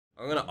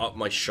I'm gonna up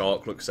my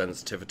shark look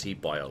sensitivity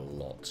by a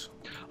lot.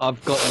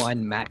 I've got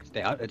mine maxed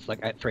out. It's like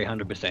at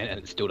 300%, and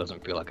it still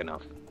doesn't feel like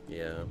enough.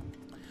 Yeah.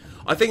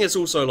 I think it's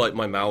also like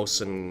my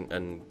mouse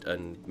and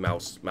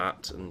mouse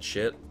mat and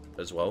shit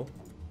as well.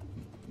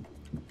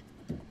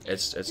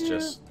 It's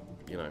just,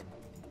 you know.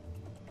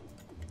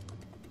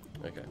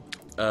 Okay.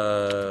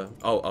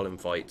 I'll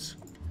invite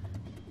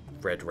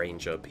Red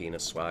Ranger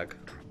Penis Swag.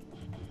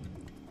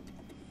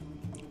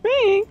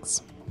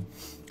 Thanks.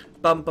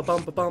 Bum ba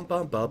bum ba bum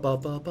bum ba ba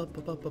ba ba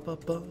ba ba ba ba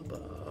ba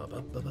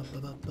ba ba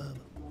ba ba.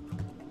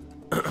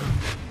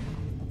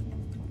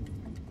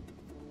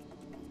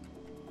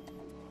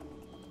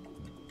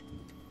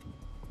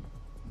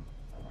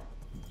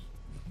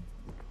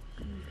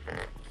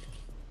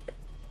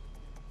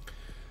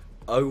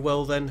 Oh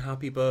well then,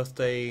 happy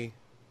birthday,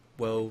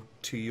 well,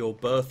 to your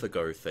birth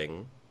ago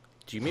thing.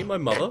 Do you mean my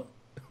mother?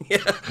 Yeah.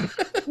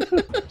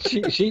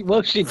 She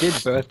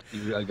did birth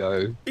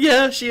ago.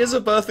 Yeah, she is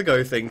a birth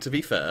ago thing, to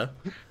be fair.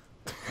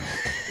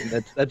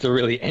 That's a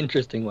really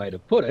interesting way to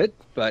put it,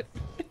 but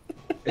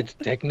it's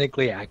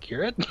technically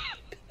accurate.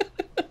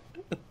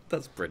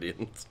 That's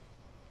brilliant.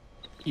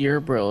 You're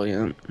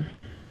brilliant.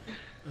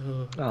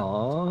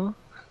 Aww.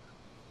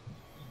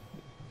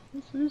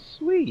 This is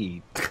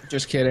sweet.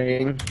 Just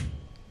kidding.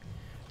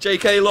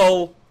 JK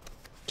lol.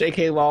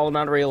 JK lol,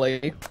 not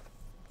really.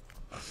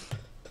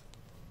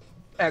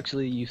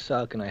 Actually, you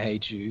suck and I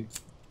hate you.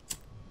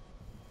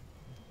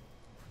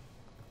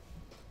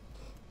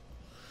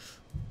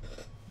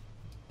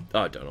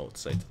 I don't know what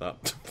to say to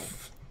that.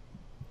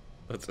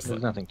 That's just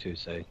There's like... nothing to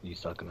say. You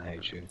suck and I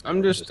hate you.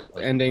 I'm just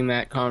ending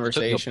that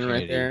conversation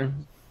right there.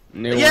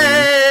 New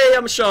Yay!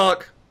 I'm a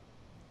shark!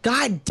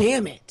 God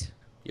damn it!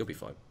 You'll be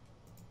fine.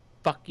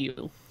 Fuck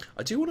you.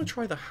 I do want to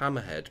try the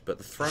hammerhead, but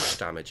the thrash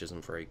damage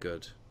isn't very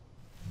good.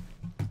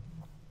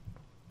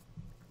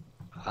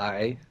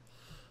 I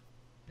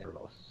never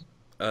lost.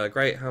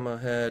 Great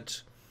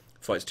hammerhead.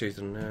 Fights tooth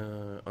and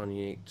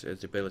ununique.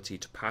 Its ability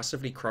to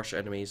passively crush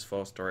enemies,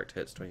 fast direct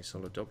hits to any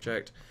solid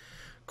object.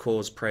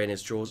 Cause prey in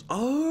his jaws.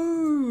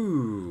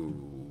 Oh,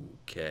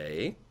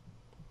 okay.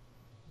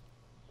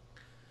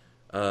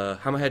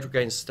 Hammerhead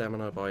regains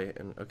stamina by...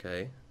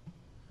 okay.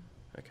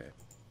 Okay.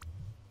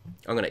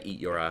 I'm gonna eat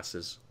your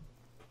asses.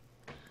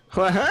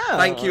 Wow.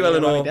 Thank you,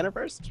 Eleanor. Want me dinner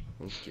first?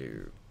 Thank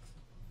you.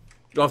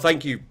 Oh,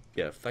 thank you.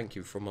 Yeah, thank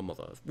you from my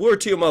mother.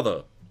 Word to your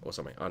mother. Or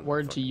something.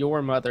 Word to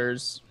your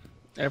mothers.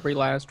 Every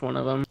last one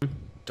of them.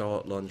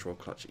 Dart, lunge, roll,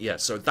 clutch. Yeah,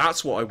 so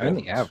that's what I want. I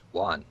only have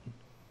one.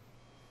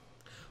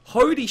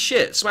 Holy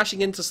shit!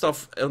 Smashing into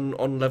stuff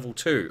on level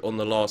 2, on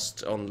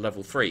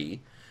level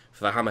 3,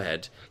 for the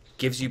hammerhead,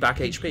 gives you back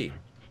HP.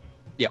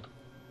 Yeah.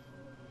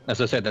 As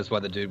I said, that's why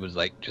the dude was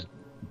like just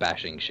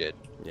bashing shit.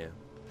 Yeah.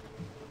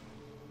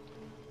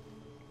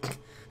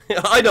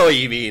 I know what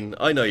you mean.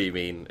 I know what you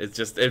mean. It's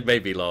just, it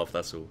made me laugh,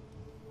 that's all.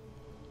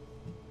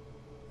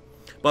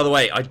 By the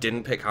way, I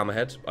didn't pick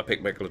Hammerhead. I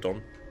picked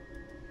Megalodon.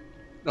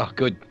 Oh,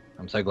 good.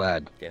 I'm so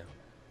glad. Yeah.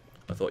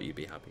 I thought you'd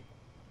be happy.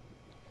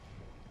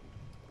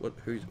 What?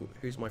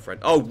 Who's my friend?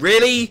 Oh,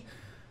 really?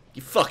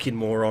 You fucking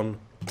moron.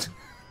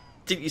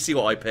 Didn't you see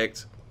what I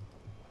picked?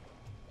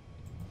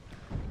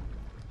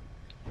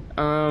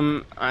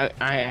 I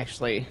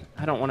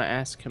don't want to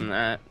ask him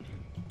that.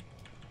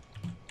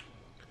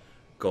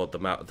 God,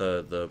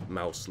 the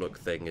mouse look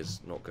thing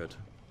is not good.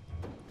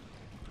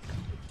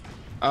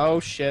 Oh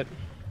shit.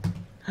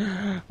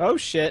 Oh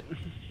shit.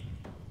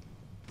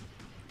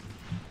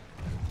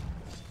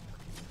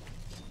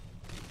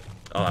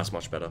 Oh, that's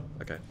much better.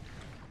 Okay.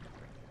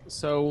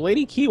 So,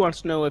 Lady Key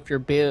wants to know if your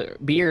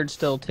beard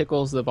still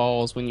tickles the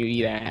balls when you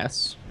eat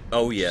ass.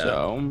 Oh yeah.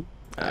 So,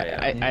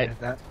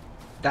 that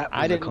was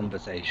a didn't-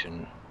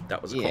 conversation.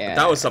 That was Yeah.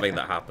 that was something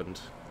that happened.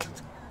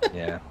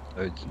 Yeah.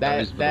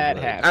 That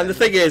happened. And the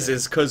thing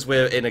is because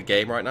we're in a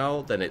game right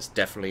now, then it's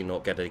definitely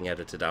not getting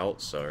edited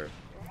out. So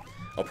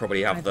I'll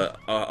probably have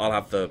I'll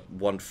have the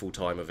wonderful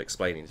time of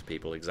explaining to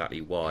people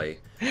exactly why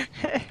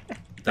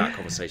that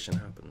conversation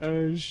happened.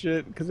 Oh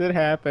shit, because it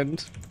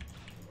happened.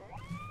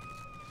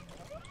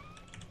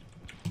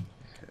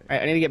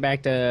 Alright, I need to get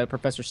back to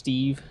Professor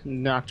Steve.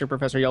 Dr.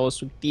 Professor Yellow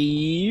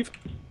Steve.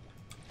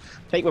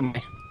 Take with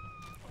me.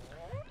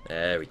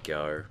 There we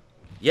go.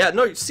 Yeah,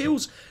 no,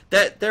 seals,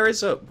 there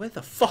is a... Where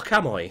the fuck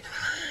am I?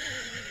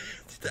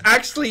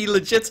 Actually,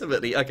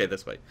 legitimately... Okay,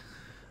 this way.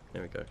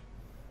 There we go.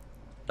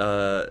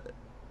 There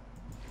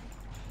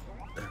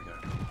we go.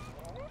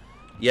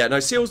 Yeah, no,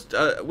 seals...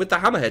 with the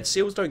hammerhead,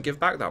 seals don't give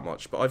back that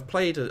much, but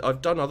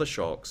I've done other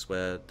sharks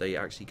where they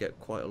actually get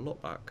quite a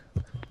lot back.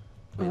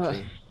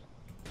 Weirdly.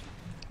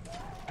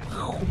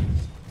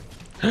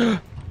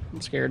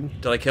 I'm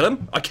scared. Did I kill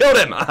him? I killed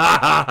him!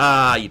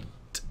 You...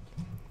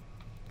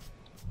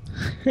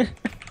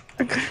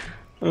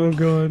 Oh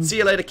god. See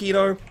you later,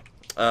 Kino.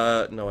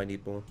 No, I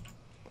need more.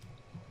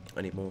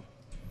 I need more.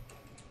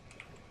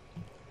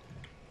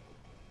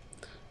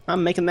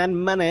 I'm making that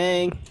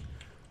money.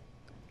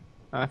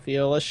 I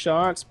feel a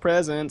shark's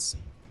presence.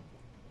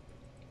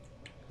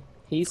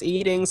 He's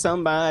eating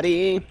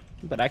somebody,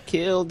 but I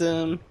killed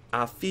him.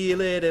 I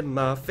feel it in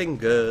my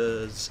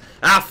fingers.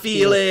 I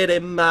feel it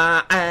in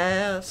my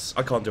ass.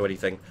 I can't do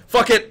anything.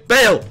 Fuck it!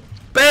 Bail!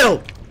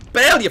 Bail!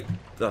 Bail, you...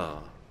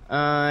 Oh.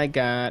 I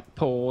got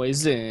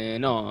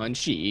poison on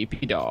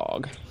sheepy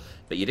dog.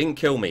 But you didn't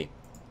kill me.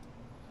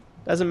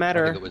 Doesn't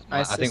matter.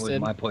 I think it was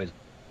my poison.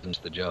 That's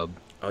the job.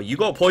 Oh, you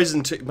got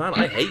poisoned too? Man,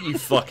 I hate you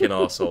fucking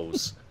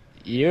assholes.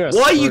 Yes.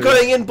 Why are you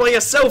going in by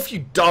yourself,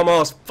 you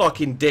dumbass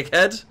fucking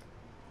dickhead?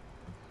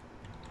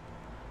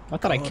 I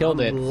thought I killed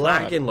it.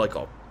 Lagging like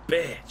a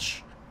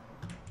bitch.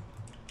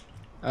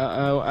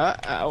 Uh-oh,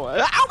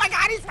 uh-oh. Oh my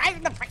god, he's right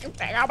in the freaking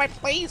thing. Oh my,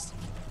 please.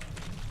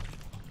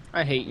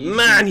 I hate you.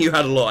 Man, you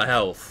had a lot of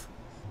health.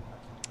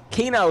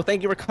 Kino,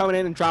 thank you for coming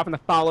in and dropping the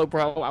follow,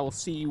 bro. I will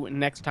see you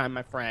next time,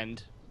 my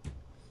friend.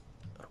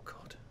 Oh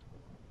god.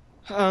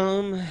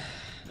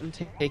 I'm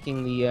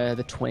taking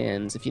the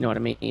twins, if you know what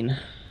I mean.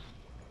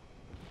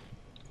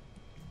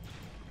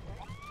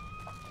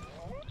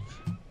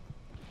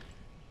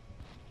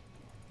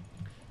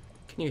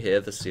 Can you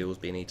hear the seals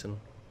being eaten?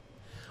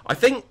 I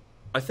think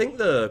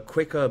the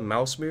quicker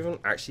mouse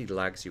movement actually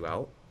lags you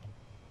out.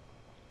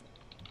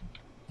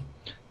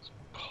 It's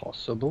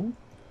possible.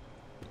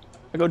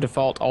 I go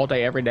default all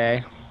day, every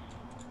day.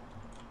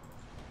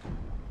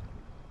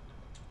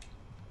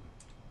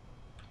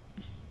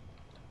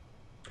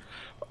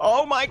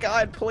 Oh my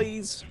god,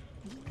 please.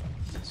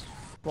 This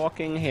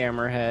fucking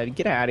hammerhead.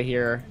 Get out of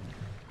here.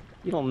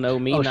 You don't know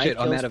me. Oh Night shit,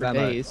 I'm kills out of for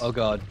ammo. days. Oh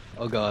god.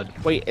 Oh god.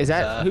 Wait, is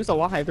that... who's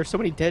alive? There's so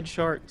many dead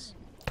sharks.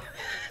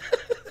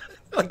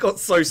 I got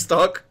so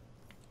stuck.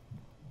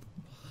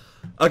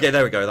 Okay,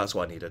 there we go. That's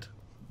what I needed.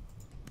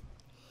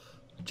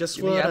 Just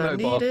Give me what I ammo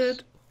box.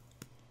 needed.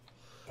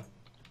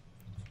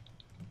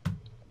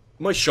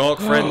 My shark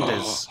friend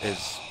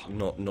is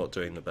not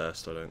doing the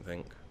best, I don't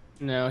think.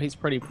 No, he's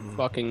pretty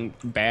fucking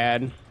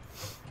bad.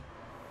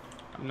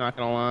 I'm not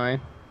gonna lie.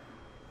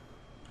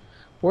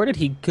 Where did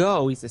he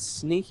go? He's a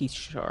sneaky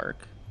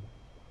shark.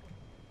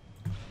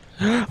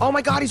 Oh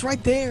my god, he's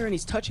right there and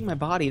he's touching my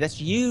body. That's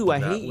you. I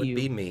hate you. That would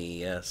be me,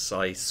 yes.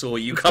 I saw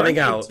you coming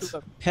out.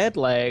 Peg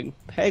leg.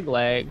 Peg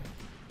leg.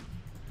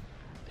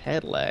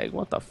 Peg leg.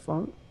 What the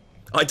fuck?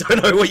 I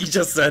don't know what you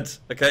just said,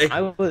 okay?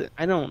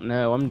 I don't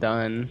know. I'm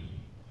done.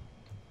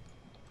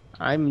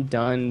 I'm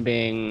done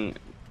being...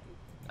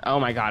 Oh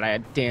my god, I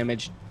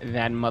damaged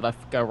that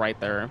motherfucker right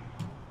there.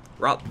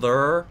 Right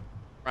there.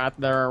 Right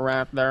there,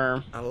 right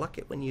there. I like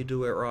it when you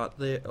do it right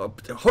there. Oh,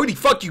 holy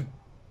fuck, you...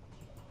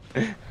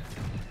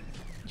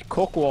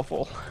 Cock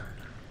waffle.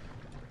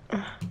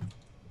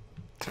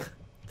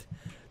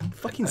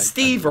 Fucking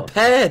Steve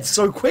repaired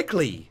so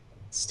quickly.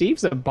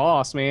 Steve's a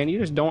boss, man. You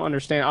just don't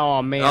understand.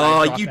 Oh, man.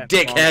 Oh, you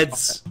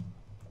dickheads.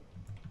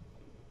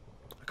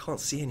 I can't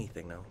see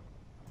anything now.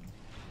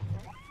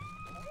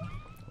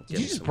 Did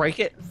you just break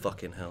it?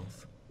 Fucking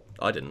health.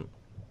 I didn't.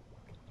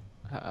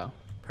 Uh-oh.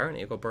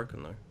 Apparently it got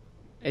broken, though.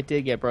 It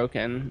did get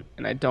broken,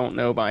 and I don't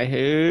know by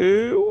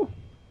who.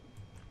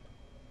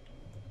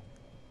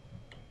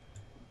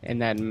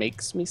 And that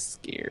makes me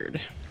scared.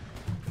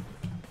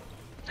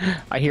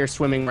 I hear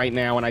swimming right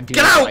now, and I do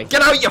Get not out! like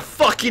Get out, you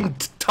fucking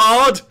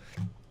tard!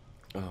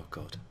 Oh,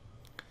 God.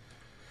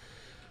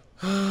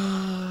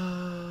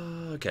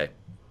 Okay.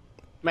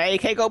 My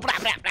AK go blah,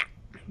 blah, blah.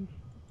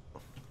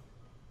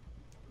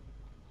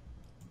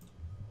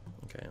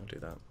 Okay, I'll do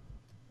that.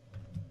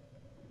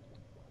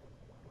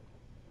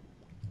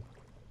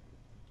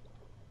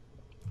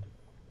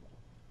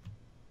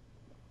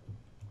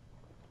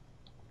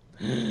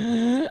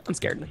 I'm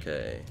scared.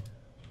 Okay.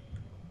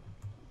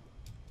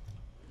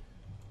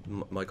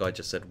 My guy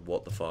just said,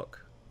 what the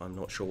fuck? I'm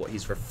not sure what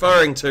he's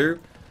referring to.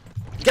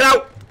 Get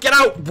out! Get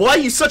out! Why are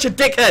you such a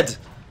dickhead?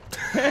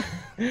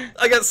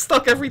 I get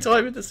stuck every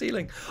time in the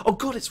ceiling. Oh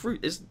god, it's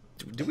Ruth.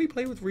 Did we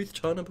play with Ruth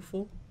Turner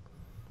before?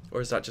 Or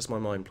is that just my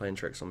mind playing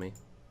tricks on me?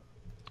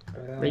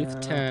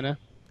 Ruth Turner.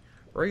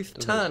 Ruth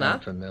Doesn't Turner?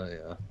 sound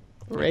familiar.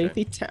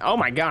 Ruthie Turner. Oh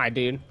my god,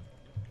 dude.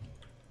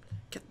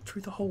 Get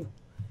through the hole.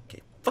 Get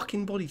your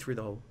fucking body through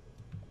the hole.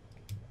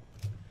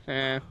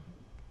 I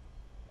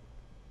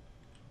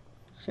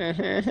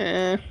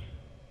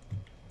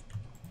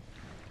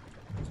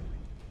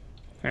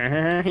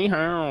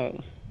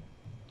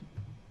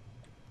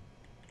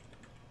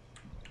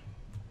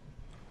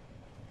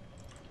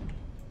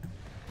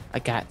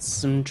got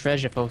some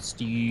treasure for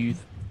Steve.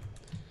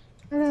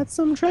 I got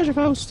some treasure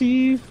for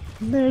Steve.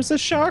 There's a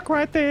shark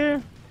right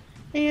there,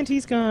 and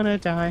he's gonna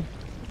die.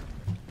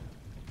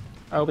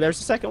 Oh, but there's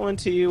a second one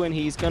too, and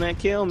he's gonna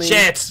kill me.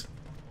 Shit!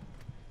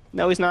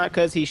 No, he's not,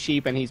 because he's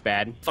sheep and he's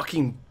bad.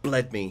 Fucking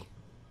bled me.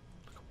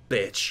 Like a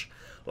bitch.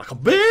 Like a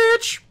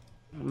bitch!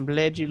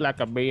 Bled you like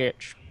a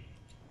bitch.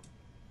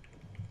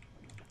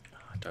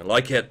 I don't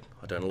like it.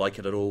 I don't like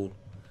it at all.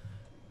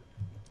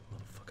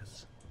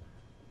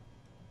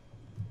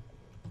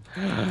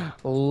 Motherfuckers.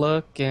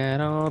 Look at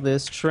all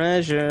this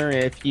treasure.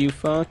 If you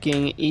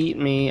fucking eat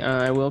me,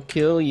 I will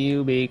kill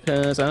you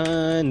because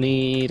I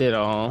need it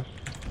all.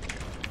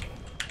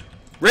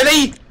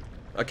 Really?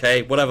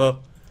 Okay, whatever.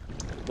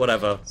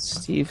 Whatever.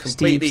 Steve,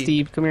 Completely-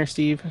 Steve, come here,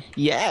 Steve.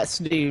 Yes,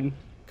 dude.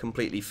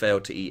 completely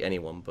failed to eat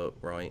anyone, but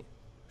right.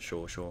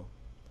 Sure, sure.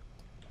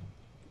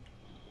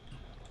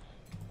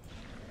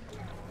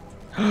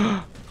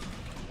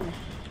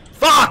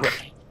 Fuck!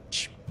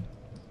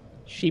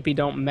 Sheepy,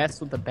 don't mess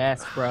with the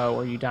best, bro,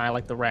 or you die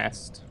like the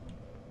rest.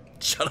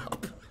 Shut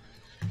up.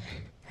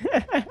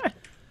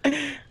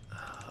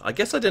 I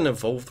guess I didn't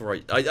evolve the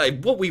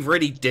right... what we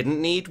really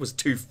didn't need was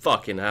 2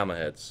 fucking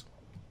hammerheads.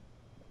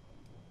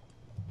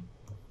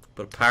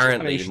 But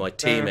apparently my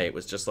teammate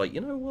was just like, you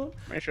know what?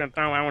 I should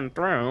throw that one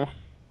through.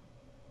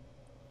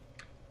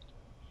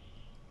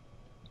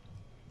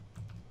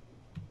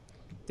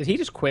 Did he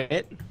just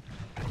quit?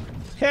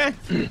 Yeah,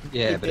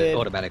 but did. it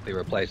automatically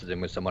replaces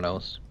him with someone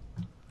else.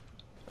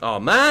 Oh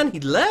man, he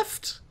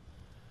left?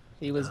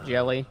 He was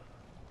jelly.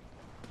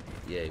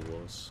 Yeah, he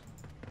was.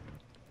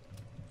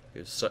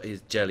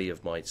 He's jelly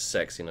of my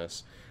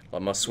sexiness.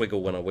 Like my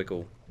swiggle when I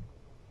wiggle.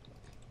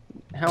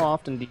 How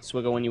often do you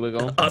swiggle when you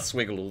wiggle? I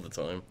swiggle all the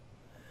time.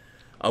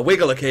 I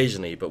wiggle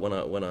occasionally, but when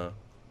I...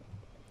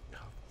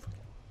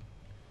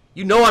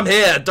 You know I'm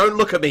here! Don't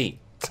look at me!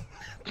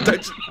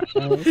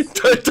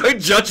 don't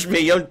judge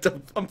me!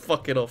 I'm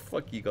fucking off.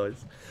 Fuck you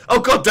guys. Oh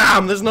god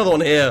damn, there's another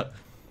one here!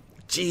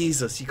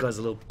 Jesus, you guys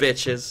are little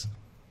bitches.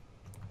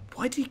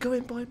 Why did he go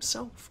in by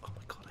himself? Oh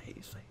my god, I hate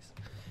his face.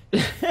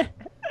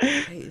 I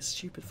hate his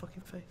stupid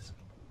fucking face.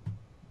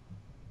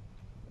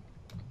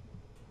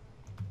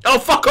 Oh,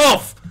 fuck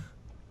off!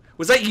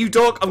 Was that you,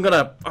 dog? I'm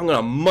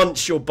gonna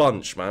munch your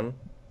bunch, man.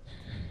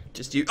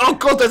 Just you. Oh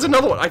god, there's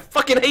another one. I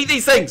fucking hate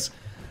these things.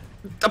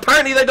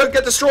 Apparently they don't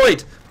get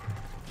destroyed.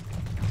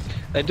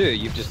 They do.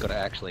 You've just got to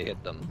actually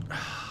hit them.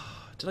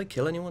 Did I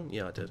kill anyone?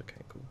 Yeah, I did. Okay,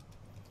 cool.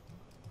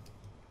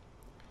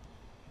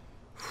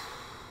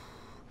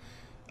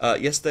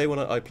 Yesterday when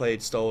I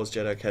played Star Wars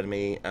Jedi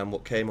Academy, and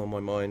what came on my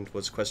mind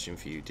was a question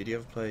for you. Did you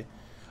ever play?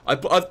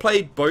 I've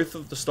played both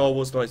of the Star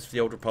Wars Knights of the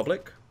Old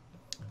Republic,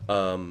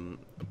 but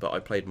I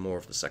played more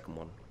of the second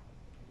one.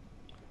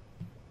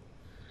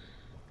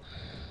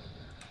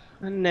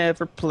 I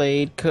never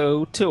played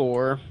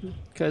KOTOR,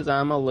 because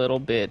I'm a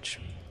little bitch.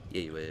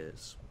 Yeah, you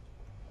is.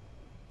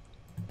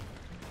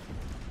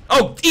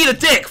 Oh, eat a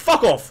dick!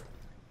 Fuck off!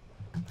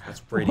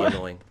 That's really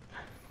annoying.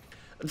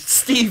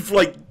 Steve,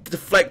 like,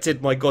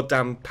 deflected my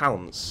goddamn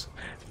pounds.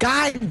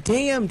 God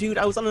damn, dude,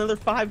 I was on another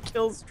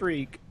 5-kill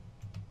streak.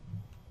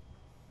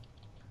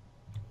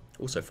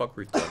 Also, fuck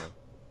Ruth Turner.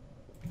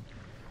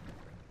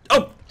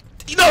 Oh!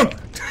 No!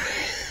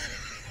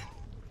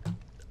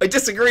 I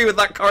disagree with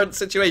that current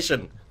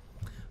situation.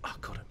 Oh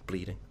god, I'm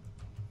bleeding.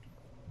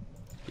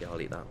 Yeah,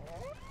 I'll eat that.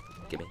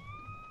 Gimme.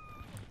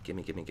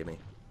 Gimme, gimme, gimme.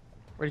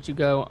 Where did you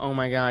go? Oh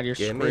my god, you're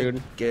screwed.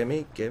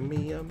 Gimme,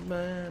 gimme a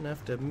man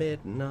after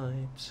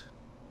midnight.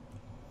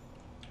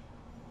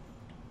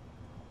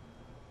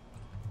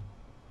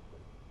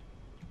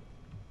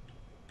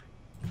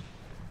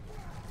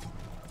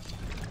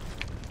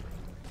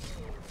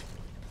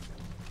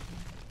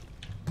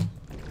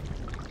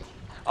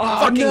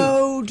 Oh Fucking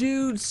no,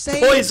 dude!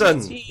 Save poison!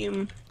 the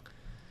team.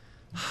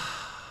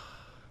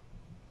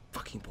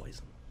 Fucking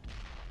poison.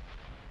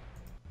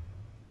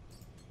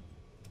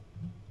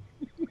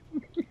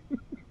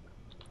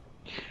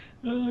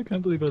 Oh, I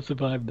can't believe I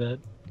survived that.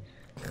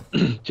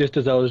 Just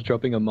as I was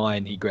dropping a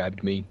mine, he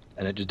grabbed me,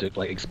 and it just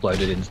like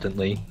exploded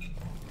instantly.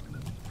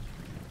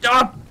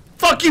 Ah!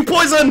 Fuck you,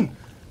 poison!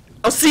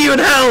 I'll see you in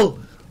hell!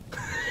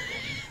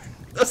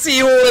 I'll see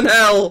you all in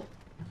hell!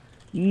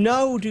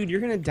 No, dude,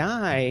 you're gonna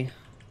die.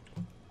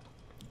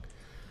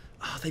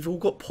 Oh, they've all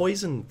got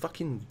poison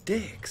fucking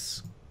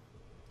dicks.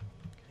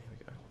 Here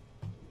we go.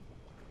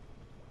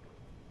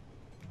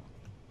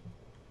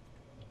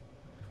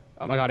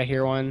 Oh my god, I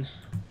hear one.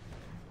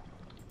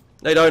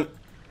 No, don't.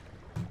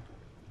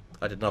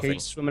 I did Here nothing.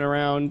 he's swimming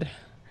around.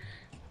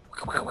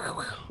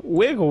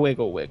 Wiggle,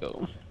 wiggle,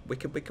 wiggle.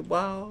 Wicked, wicked,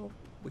 wow.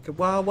 Wicked,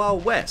 wow, wow,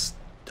 west.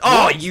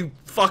 Oh, are you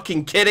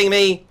fucking kidding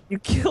me? You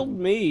killed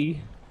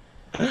me.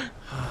 Oh,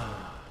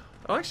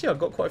 actually, I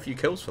got quite a few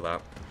kills for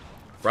that.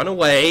 Run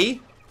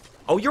away.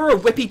 Oh, you're a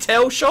whippy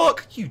tail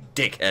shark? You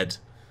dickhead.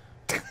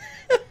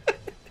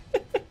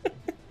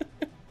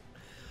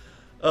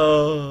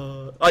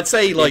 I'd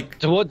say, like...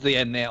 Towards the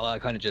end now, I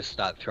kind of just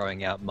start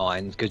throwing out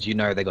mines, because you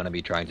know they're going to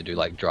be trying to do,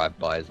 like,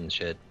 drive-bys and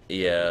shit.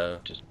 Yeah.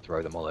 Just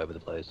throw them all over the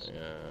place.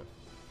 Yeah.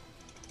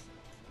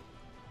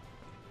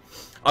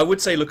 I would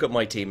say look at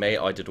my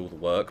teammate, I did all the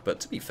work, but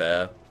to be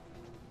fair...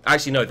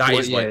 Actually, no, that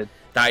is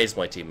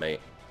my teammate.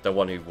 The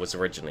one who was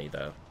originally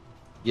there.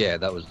 Yeah,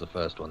 that was the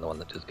first one, the one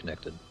that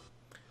disconnected.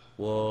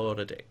 What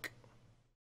a dick.